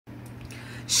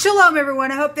Shalom,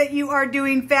 everyone. I hope that you are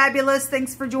doing fabulous.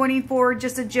 Thanks for joining for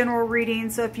just a general reading.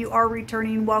 So if you are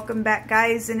returning, welcome back,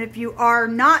 guys. And if you are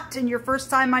not and your first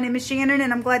time, my name is Shannon,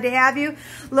 and I'm glad to have you.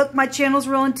 Look, my channel's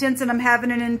real intense, and I'm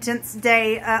having an intense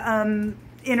day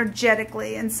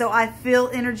energetically, and so I feel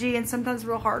energy and sometimes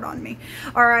real hard on me.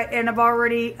 All right, and I've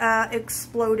already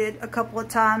exploded a couple of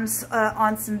times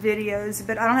on some videos,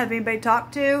 but I don't have anybody to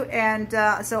talk to, and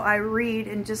so I read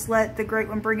and just let the Great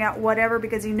One bring out whatever,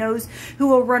 because he knows who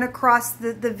will run across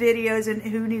the videos and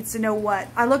who needs to know what.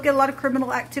 I look at a lot of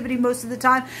criminal activity most of the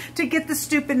time to get the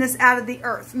stupidness out of the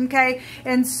earth, okay?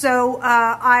 And so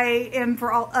I am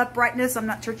for all uprightness. I'm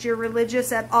not churchy or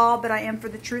religious at all, but I am for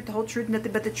the truth, the whole truth,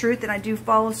 nothing but the truth, and I do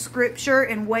follow scripture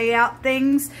and weigh out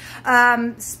things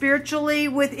spiritually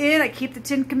within. I keep the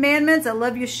 10 commandments. I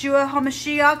love Yeshua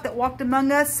HaMashiach that walked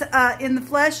among us in the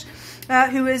flesh,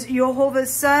 who is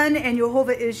Jehovah's son, and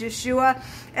Jehovah is Yeshua,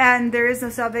 and there is no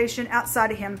salvation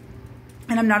outside of him.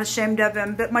 And I'm not ashamed of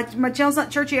him. But my channel's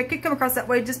not churchy. I could come across that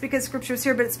way just because scripture is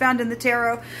here, but it's found in the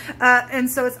tarot. And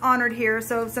so it's honored here.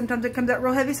 So sometimes it comes out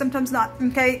real heavy, sometimes not.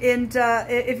 Okay. And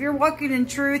if you're walking in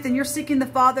truth and you're seeking the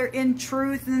Father in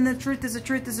truth, then the truth is the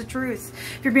truth is the truth.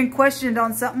 If you're being questioned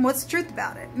on something, what's the truth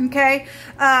about it? Okay.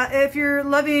 If you're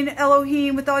loving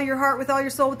Elohim with all your heart, with all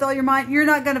your soul, with all your mind, you're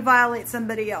not going to violate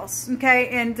somebody else. Okay.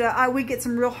 And we get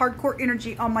some real hardcore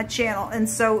energy on my channel. And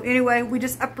so anyway, we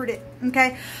just upward it.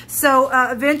 Okay. So,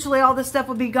 eventually all this stuff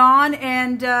will be gone,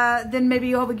 and then maybe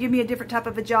you'll give me a different type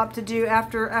of a job to do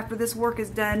after this work is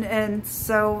done. And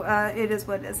so it is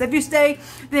what it is. If you stay,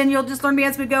 then you'll just learn me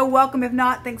as we go. Welcome. If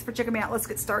not, thanks for checking me out. Let's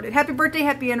get started. Happy birthday,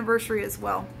 happy anniversary as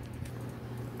well.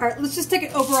 All right, let's just take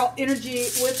an overall energy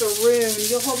with a rune.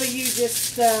 You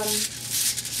just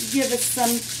give us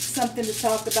something to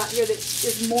talk about here that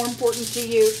is more important to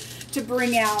you to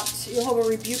bring out. Jehovah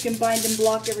rebuke and bind and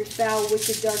block every foul,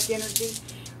 wicked, dark energy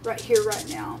right here, right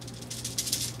now.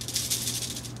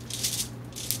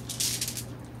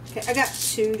 Okay, I got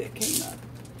two that came up.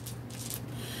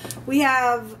 We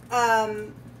have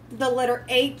the letter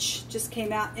H just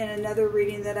came out in another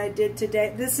reading that I did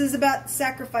today. This is about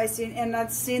sacrificing, and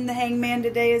I've seen the Hangman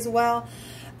today as well.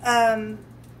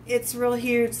 It's real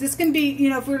huge. This can be, you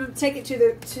know, if we were to take it to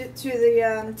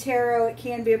the tarot, it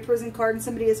can be a prison card, and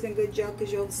somebody is going to go to jail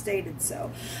because you stated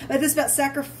so. But this is about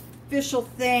sacrificial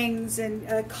things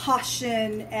and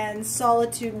caution and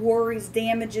solitude, worries,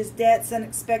 damages, debts,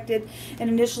 unexpected and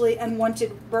initially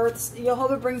unwanted births.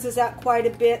 Jehovah brings this out quite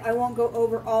a bit. I won't go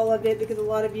over all of it because a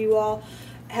lot of you all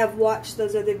have watched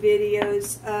those other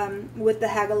videos with the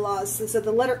Haggalahs. So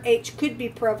the letter H could be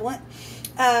prevalent.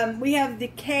 We have the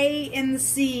K and the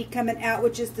C coming out,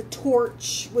 which is the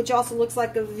torch, which also looks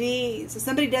like a V. So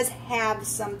somebody does have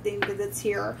something that's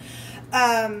here.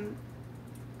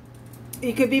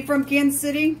 It could be from Kansas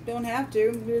City. Don't have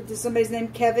to. Somebody's name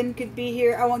Kevin could be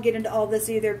here. I won't get into all this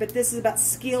either, but this is about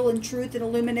skill and truth and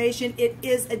illumination. It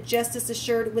is a justice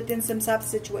assured within some type of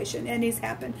situation. It needs to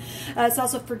happen. It's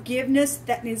also forgiveness.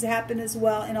 That needs to happen as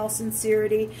well in all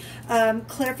sincerity.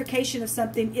 Clarification of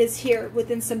something is here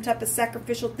within some type of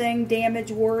sacrificial thing, damage,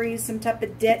 worries, some type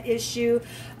of debt issue,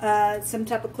 some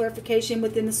type of clarification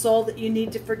within the soul that you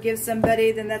need to forgive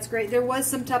somebody. Then that's great. There was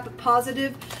some type of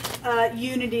positive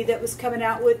unity that was coming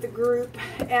out with the group,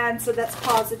 and so that's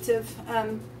positive,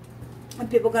 and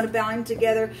people are going to bind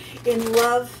together in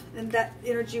love, and that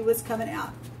energy was coming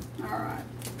out. All right,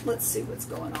 let's see what's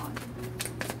going on.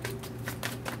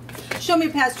 Show me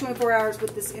past 24 hours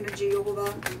with this energy.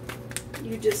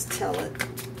 You just tell it.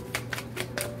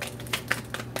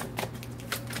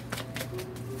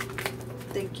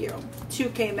 Thank you. 2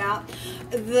 came out.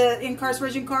 The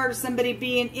incarceration card is somebody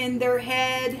being in their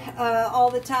head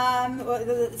all the time.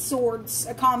 The swords,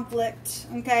 a conflict.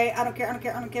 Okay, I don't care, I don't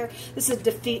care, I don't care. This is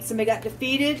defeat. Somebody got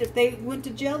defeated. If they went to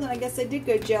jail, then I guess they did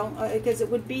go to jail because it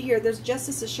would be here. There's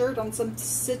justice assured on some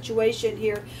situation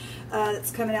here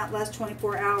that's coming out last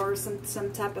 24 hours.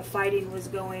 Some type of fighting was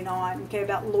going on. Okay,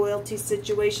 about loyalty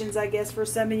situations, I guess, for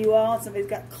some of you all. Somebody's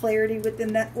got clarity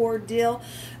within that ordeal,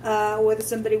 whether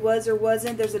somebody was or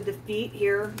wasn't. There's a defeat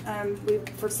here.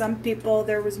 For some people,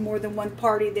 there was more than one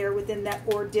party there within that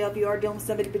ordeal. If you are dealing with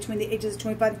somebody between the ages of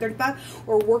 25 and 35,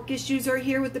 or work issues are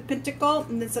here with the Pentacle,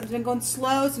 and then something's been going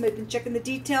slow, somebody's been checking the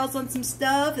details on some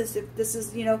stuff, as if this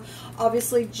is, you know,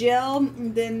 obviously jail,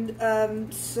 and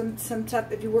then some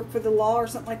type, if you work for the law or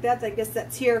something like that, I guess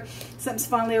that's here. Something's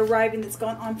finally arriving that's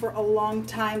gone on for a long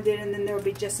time then, and then there will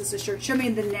be justice assured. Show me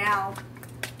in the now.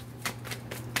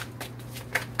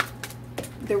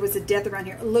 there was a death around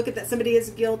here. Look at that. Somebody is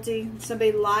guilty.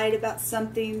 Somebody lied about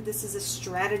something. This is a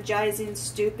strategizing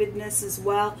stupidness as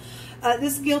well.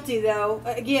 This guilty, though,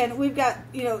 again, we've got,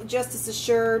 you know, justice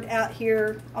assured out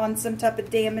here on some type of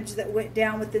damage that went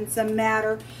down within some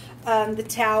matter. The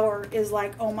Tower is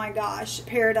like, oh my gosh,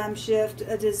 paradigm shift,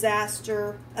 a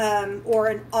disaster, or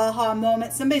an aha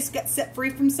moment. Somebody's got set free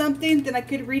from something. Then I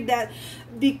could read that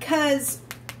because,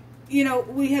 you know,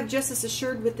 we have justice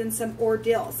assured within some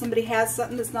ordeal. Somebody has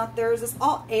something that's not theirs. It's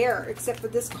all air except for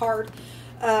this card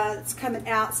that's coming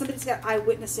out. Somebody's got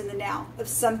eyewitness in the now of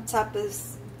some type of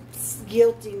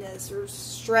guiltiness or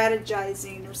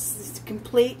strategizing or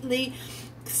completely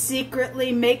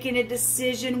secretly making a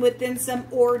decision within some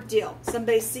ordeal.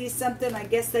 Somebody sees something, I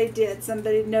guess they did.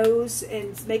 Somebody knows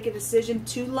and make a decision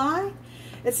to lie.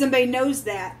 And somebody knows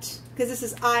that because this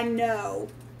is I know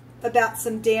about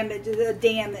some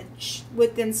damage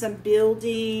within some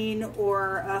building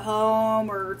or a home,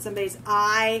 or somebody's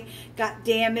eye got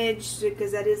damaged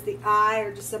because that is the eye,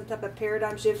 or just some type of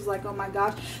paradigm shift. It's like, oh my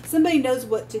gosh, somebody knows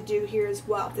what to do here as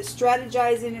well. They're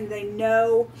strategizing and they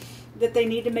know that they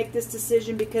need to make this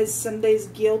decision because somebody's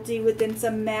guilty within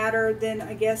some matter. Then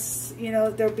I guess, you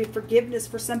know, there'll be forgiveness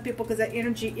for some people because that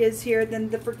energy is here. Then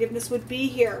the forgiveness would be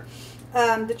here.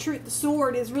 The truth, the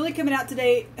sword is really coming out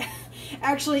today.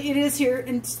 Actually, it is here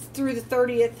through the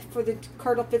 30th for the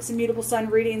Cardinal Fixed Immutable Sun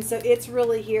reading. So it's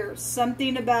really here.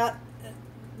 Something about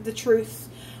the truth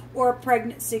or a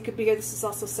pregnancy could be here. This is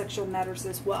also sexual matters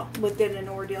as well within an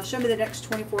ordeal. Show me the next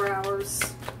 24 hours.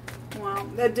 Well,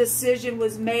 the decision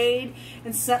was made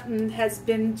and something has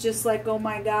been just like, oh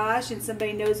my gosh, and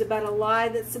somebody knows about a lie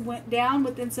that went down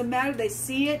within some matter. They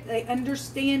see it. They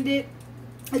understand it.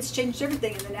 It's changed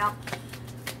everything in the now.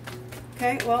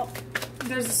 Okay, well,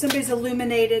 somebody's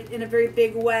illuminated in a very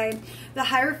big way. The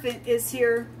Hierophant is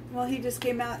here. Well, he just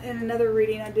came out in another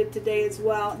reading I did today as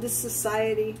well. This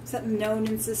society, something known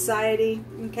in society,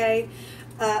 okay?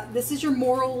 This is your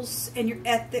morals and your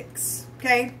ethics,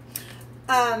 okay?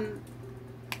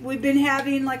 We've been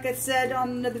having, like I said on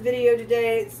another video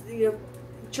today, you know,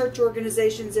 church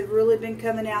organizations have really been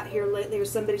coming out here lately, or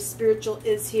somebody spiritual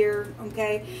is here,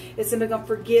 okay? Is somebody going to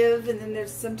forgive, and then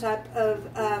there's some type of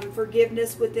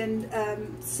forgiveness within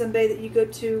somebody that you go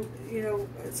to, you know,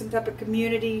 some type of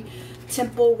community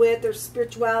temple with, or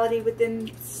spirituality within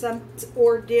some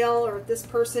ordeal, or if this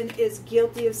person is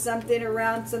guilty of something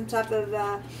around some type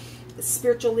of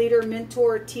spiritual leader,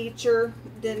 mentor, teacher,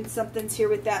 then something's here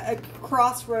with that. A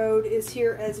crossroad is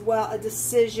here as well, a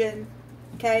decision.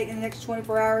 Okay, in the next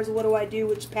 24 hours, what do I do?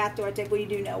 Which path do I take? Well, you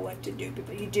do know what to do,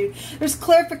 but you do. There's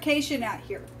clarification out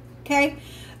here. Okay,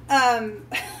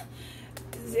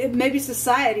 maybe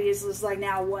society is just like,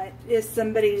 now what? If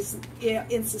somebody's, you know,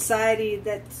 in society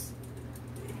that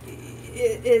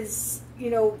is, you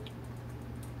know,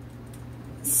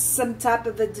 some type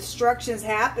of a destruction has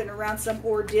happened around some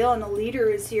ordeal, and a leader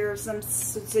is here of some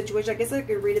situation. I guess I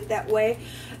could read it that way.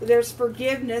 There's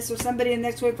forgiveness, or somebody in the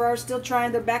next 24 hours still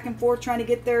trying, they're back and forth trying to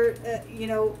get their, you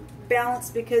know, balance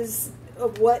because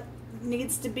of what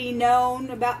needs to be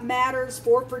known about matters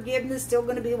for forgiveness. Still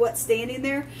going to be what's standing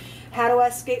there. How do I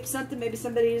escape something? Maybe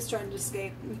somebody is trying to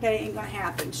escape. Okay, ain't going to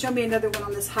happen. Show me another one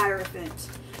on this Hierophant.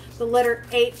 The letter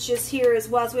H is here as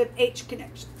well, so we have H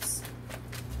connections.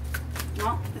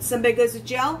 Well, if somebody goes to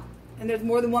jail and there's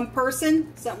more than one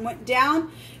person, something went down,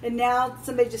 and now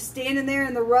somebody just standing there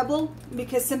in the rubble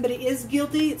because somebody is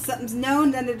guilty, something's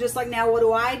known, then they're just like, now what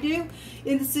do I do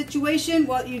in the situation?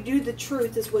 Well, you do the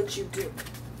truth is what you do.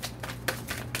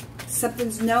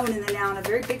 Something's known in the now in a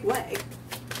very big way.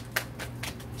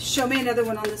 Show me another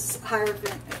one on this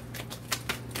Hierophant.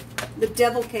 The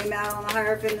Devil came out on the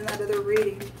Hierophant in that other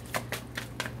reading.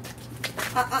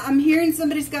 I'm hearing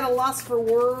somebody's got a loss for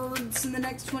words in the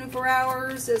next 24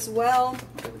 hours as well.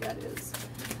 Whatever that is.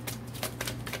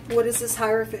 What is this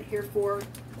Hierophant here for?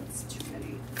 That's too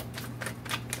many.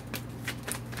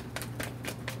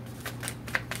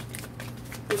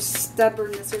 There's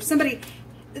stubbornness. Or somebody,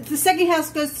 the second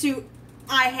house goes to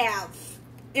I have.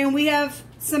 And we have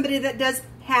somebody that does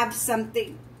have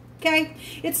something. Okay?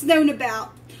 It's known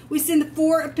about. We've seen the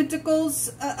Four of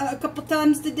Pentacles a couple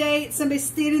times today. Somebody's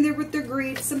standing there with their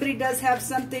greed. Somebody does have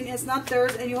something. It's not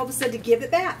theirs. And you all of a sudden to give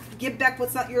it back. Give back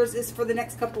what's not yours is for the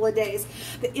next couple of days.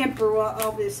 The Emperor, well,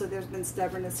 obviously there's been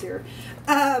stubbornness here.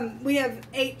 We have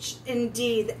H and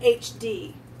D, the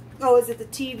HD. Oh, is it the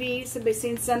TV? Somebody's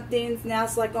seen something. Now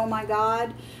it's like, oh my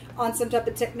God, on some type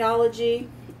of technology.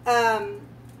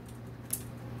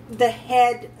 The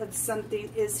head of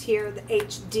something is here, the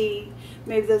HD.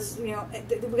 Maybe those, you know,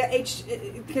 we got H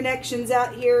connections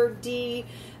out here, D,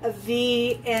 a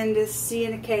V, and a C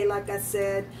and a K, like I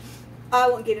said. I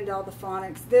won't get into all the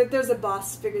phonics. There's a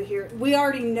boss figure here. We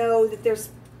already know that there's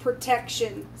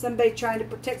protection. Somebody trying to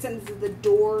protect something. The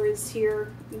door is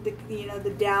here. The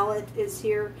Dalit is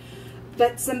here.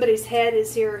 But somebody's head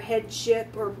is here,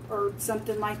 headship or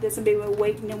something like this. Somebody was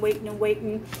waiting and waiting and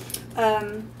waiting.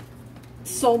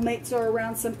 Soulmates are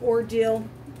around some ordeal.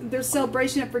 There's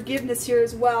celebration and forgiveness here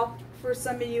as well for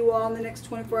some of you all in the next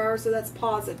 24 hours, so that's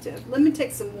positive. Let me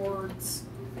take some words.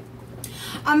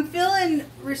 I'm feeling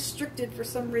restricted for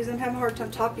some reason. I'm having a hard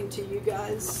time talking to you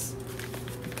guys.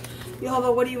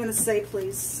 Yehovah, what do you want to say,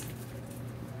 please?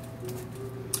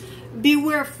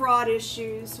 Beware fraud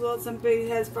issues. Well, somebody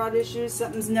has fraud issues.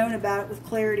 Something's known about it with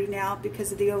clarity now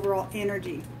because of the overall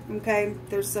energy. Okay?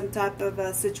 There's some type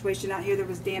of situation out here. There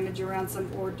was damage around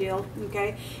some ordeal.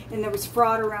 Okay? And there was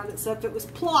fraud around it. So if it was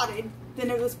plotted,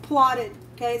 then it was plotted.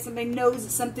 Okay? Somebody knows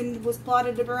that something was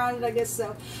plotted around it. I guess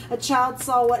so. A child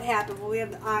saw what happened. Well, we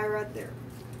have the eye right there.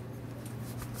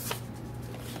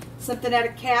 Something at a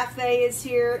cafe is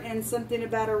here, and something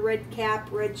about a red cap,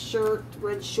 red shirt,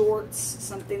 red shorts,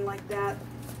 something like that.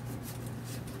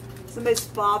 Somebody's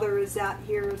father is out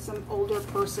here. Some older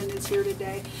person is here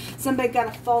today. Somebody got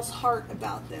a false heart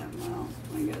about them. Well,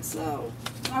 I guess so.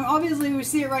 Obviously, we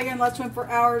see it right here in the last 24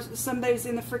 hours. Somebody's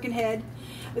in the freaking head.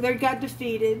 They got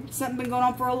defeated. Something been going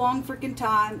on for a long freaking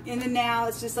time. In the now,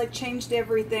 it's just like changed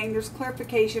everything. There's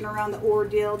clarification around the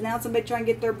ordeal. Now somebody trying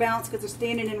to get their bounce because they're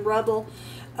standing in rubble.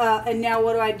 And now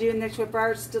what do I do in the next 24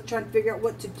 hours? Still trying to figure out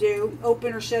what to do.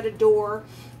 Open or shut a door.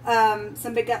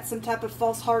 Somebody got some type of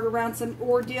false heart around some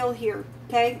ordeal here.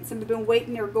 Okay? Somebody been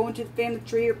waiting or going to the family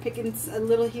tree or picking a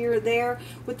little here or there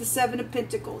with the 7 of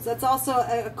Pentacles. That's also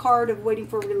a card of waiting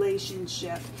for a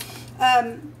relationship.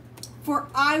 For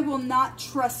I will not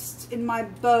trust in my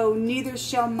bow, neither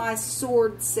shall my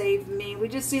sword save me. We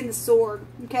just seen the sword,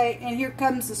 okay? And here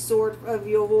comes the sword of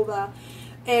Yehovah,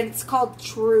 and it's called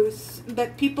truth.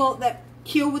 But people that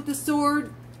kill with the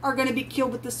sword are going to be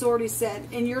killed with the sword, he said.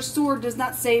 And your sword does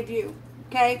not save you,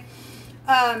 okay?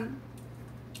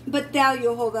 But thou,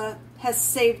 Yehovah, has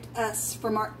saved us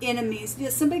from our enemies.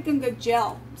 Yes, somebody can go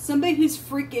jail. Somebody who's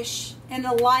freakish and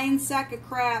a lying sack of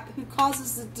crap who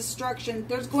causes the destruction.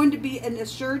 There's going to be an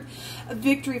assured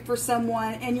victory for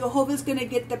someone, and Yehovah's going to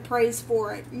get the praise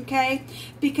for it, okay?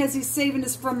 Because he's saving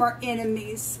us from our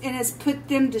enemies and has put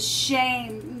them to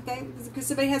shame, okay? Because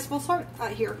somebody has false heart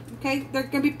out here, okay? They're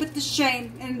going to be put to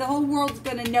shame, and the whole world's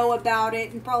going to know about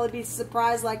it and probably be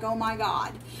surprised like, oh my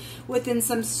God, within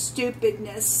some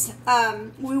stupidness.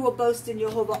 We will boast in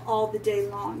Yehovah all the day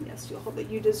long. Yes, Yehovah,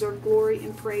 you deserve glory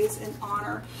and praise and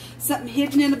honor. Something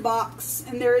hidden in a box,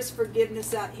 and there is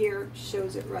forgiveness out here.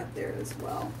 Shows it right there as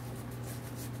well.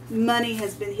 Money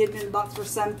has been hidden in a box for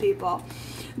some people.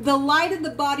 The light of the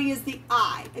body is the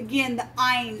eye. Again, the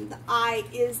eye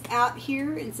is out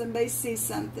here, and somebody sees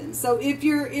something. So if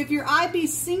your eye be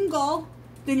single,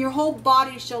 then your whole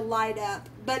body shall light up.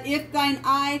 But if thine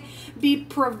eye be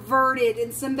perverted,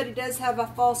 and somebody does have a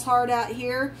false heart out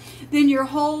here, then your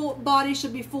whole body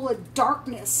shall be full of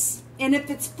darkness. And if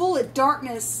it's full of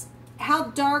darkness, how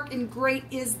dark and great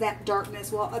is that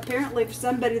darkness? Well, apparently for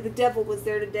somebody, the devil was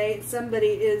there today. And somebody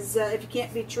is, if you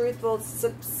can't be truthful,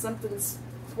 something's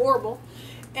horrible.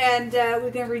 And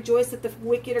we're going to rejoice that the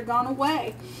wicked are gone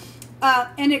away.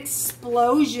 An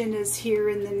explosion is here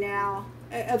in the now.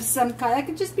 Of some kind. That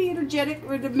could just be energetic,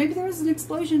 or maybe there was an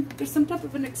explosion. There's some type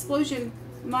of an explosion.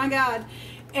 My God.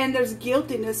 And there's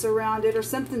guiltiness around it, or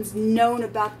something's known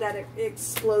about that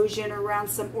explosion around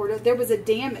some order. There was a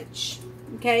damage,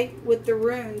 okay, with the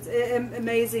runes.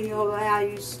 Amazing how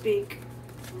you speak.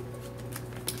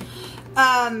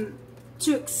 To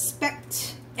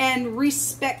expect and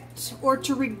respect, or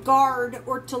to regard,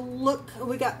 or to look.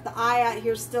 We got the eye out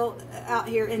here, still out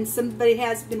here, and somebody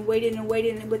has been waiting and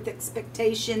waiting with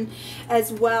expectation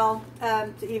as well,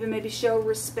 to even maybe show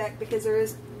respect, because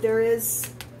there's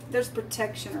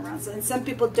protection around. And some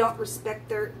people don't respect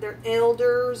their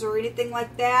elders or anything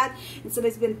like that, and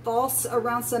somebody's been false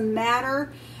around some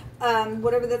matter,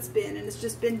 whatever that's been, and it's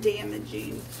just been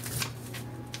damaging.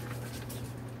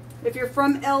 If you're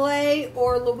from LA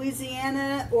or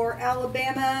Louisiana or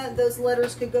Alabama, those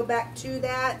letters could go back to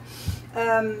that.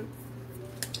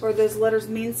 Or those letters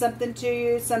mean something to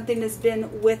you. Something has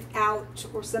been without,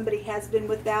 or somebody has been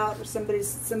without, or somebody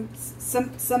has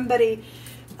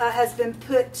been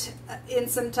put in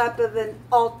some type of an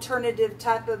alternative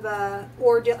type of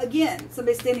ordeal. Again,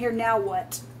 somebody's standing here, now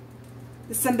what?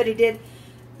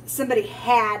 Somebody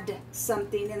had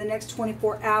something in the next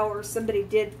 24 hours.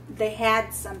 They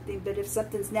had something, but if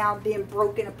something's now being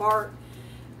broken apart,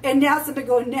 And now somebody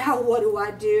going, now what do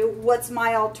I do? What's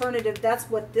my alternative? That's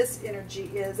what this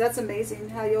energy is. That's amazing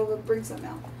how you'll bring something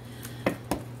out.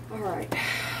 All right.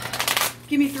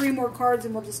 Give me 3 more cards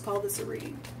and we'll just call this a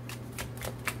reading.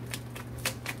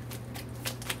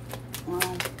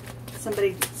 Wow.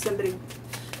 Somebody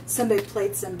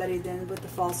played somebody then with the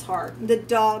false heart. The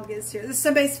dog is here. This is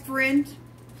somebody's friend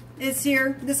is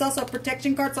here. This is also a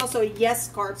protection card. It's also a yes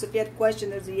card. So if you had a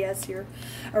question, there's a yes here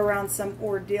around some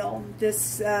ordeal.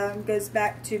 This goes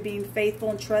back to being faithful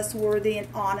and trustworthy and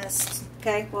honest.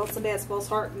 Okay. Well, somebody has false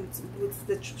heart and it's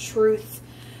the truth.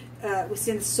 We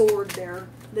see the sword there.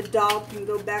 The dog can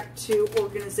go back to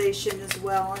organization as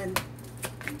well. And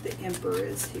the Emperor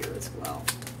is here as well.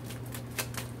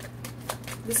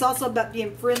 This is also about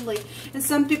being friendly. And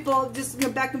some people just go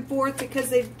back and forth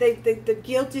because they're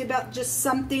guilty about just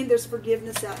something. There's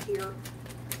forgiveness out here.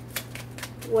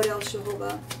 What else,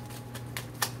 Jehovah?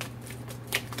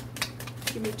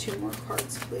 Give me 2 more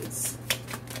cards, please.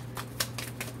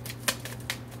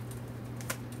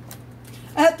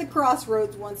 At the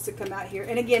Crossroads wants to come out here.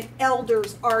 And again,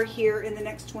 elders are here in the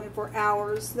next 24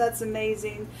 hours. That's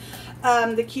amazing.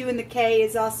 The Q and the K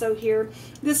is also here.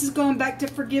 This is going back to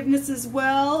forgiveness as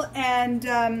well. And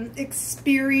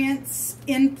experience,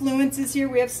 influences here.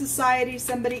 We have society.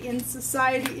 Somebody in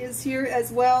society is here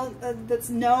as well that's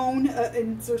known.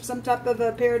 And there's some type of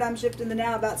a paradigm shift in the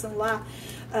now about some lie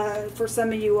for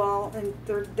some of you all. And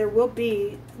there will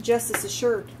be justice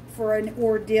assured for an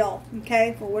ordeal,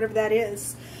 okay, for whatever that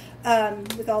is,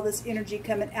 with all this energy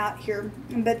coming out here.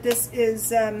 But this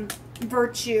is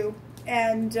virtue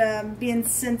and being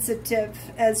sensitive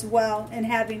as well and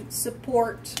having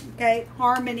support, okay,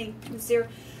 harmony is here.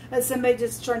 Somebody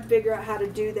just trying to figure out how to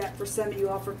do that for some of you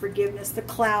all for forgiveness. The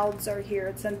clouds are here.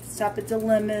 It's some type of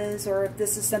dilemmas, or if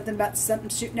this is something about something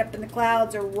shooting up in the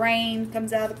clouds, or rain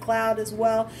comes out of the cloud as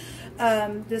well.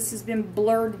 This has been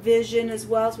blurred vision as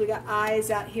well. So we got eyes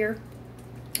out here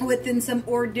within some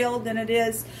ordeal than it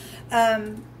is.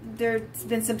 There's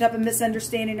been some type of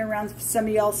misunderstanding around some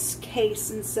of y'all's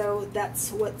case, and so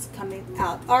that's what's coming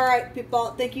out. All right,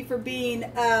 people, thank you for being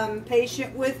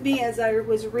patient with me as I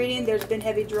was reading. There's been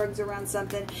heavy drugs around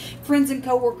something. Friends and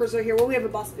co-workers are here. Well, we have a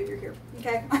boss figure here,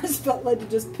 okay? I just felt led to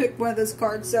just pick one of those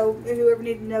cards, so whoever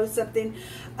needed to know something,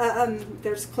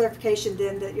 there's clarification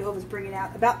then that Jehovah's bringing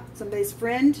out about somebody's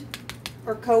friend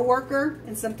or co-worker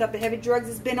and some type of heavy drugs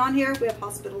has been on here. We have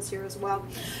hospitals here as well,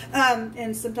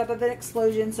 and some type of an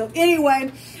explosion. So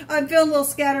anyway, I'm feeling a little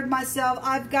scattered myself.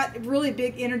 I've got really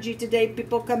big energy today,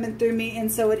 people coming through me,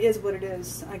 and so it is what it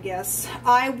is, I guess.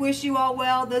 I wish you all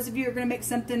well. Those of you who are going to make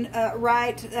something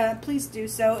right, please do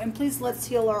so, and please let's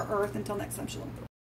heal our earth. Until next time, shalom.